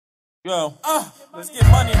Yo, let's get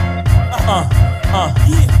money.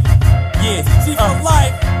 Yeah, for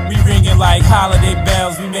life. We ringing like holiday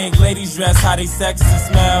bells. We make ladies dress how they sexy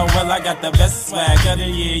smell. Well, I got the best swag of the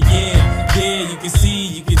year, yeah. You can see,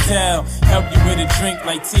 you can tell. Help you with a drink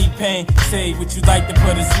like T-Pain. Say what you like to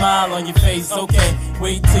put a smile on your face. Okay,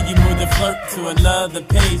 wait till you move the flirt to another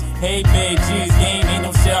page. Hey, babe, G's game ain't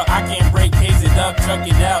no shell. I can't break, haze it up, truck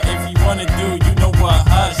it out. If you wanna do, you know what,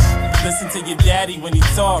 hush. Listen to your daddy when he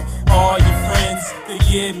talk. All your friends could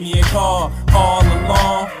give me a call. All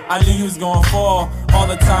along, I knew you was gonna fall. All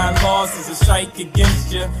the time lost is a strike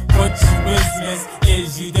against you. What you business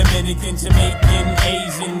is you Dominican, Jamaican,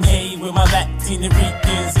 Asian. Hey, with my Latin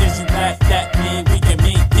Ricans, is you black? That mean we can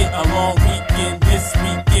make it a long weekend. This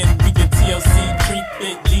weekend we can TLC, creep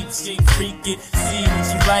it, deep shit, freak it. See what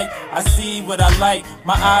you like, I see what I like.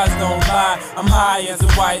 My eyes don't lie, I'm high as the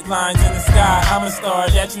white lines in the sky. I'm a star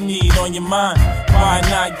that you need on your mind. Why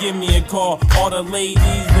not give me a call? All the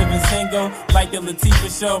ladies living single, like the Latifah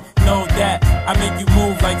show. Know that I make you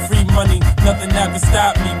move like free money. Nothing that can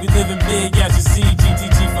stop me. We living big, as you see.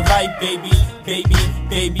 GTG for life, baby. I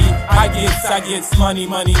get money.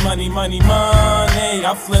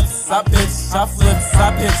 I flips, I pitch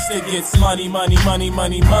to get money.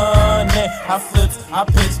 I flips, I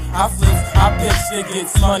pitch to get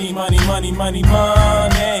money.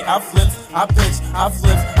 I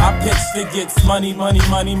flips, I pitch to get money.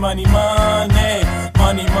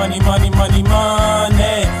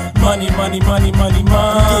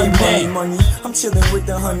 Money. I'm chillin' with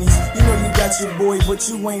the honeys. You know you got your boy, but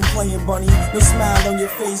you ain't playing bunny. No smile on your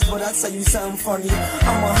face, but I tell you something funny.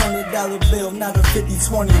 I'm a $100 bill, not a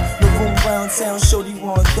 50-20. No room round town, shorty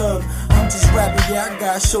want thug. I'm just rapping, yeah, I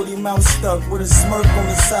got shorty mouth stuck with a smirk on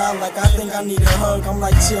the side, like I think I need a hug. I'm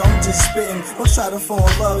like, chill, I'm just spitting. Don't try to fall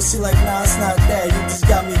in love. She like, nah, it's not that. You just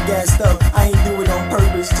got me gassed up. I ain't do it on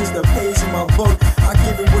purpose, just a page in my book. I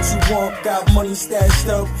give it what you want, got money stashed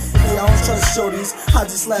up. Yeah, I don't trust shorties, I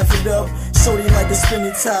just laugh it up. Shorty like a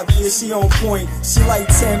spinning top, yeah, she on point. She like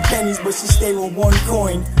 10 pennies, but she stay with 1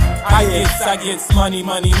 coin. I get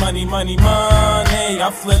money. I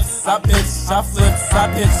flips, I pitch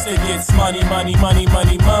to get money. I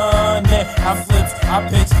flips, I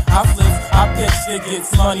pitch to get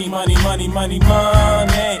money.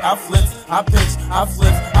 I flips,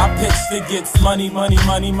 I pitch to get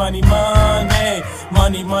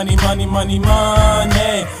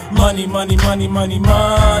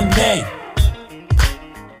money.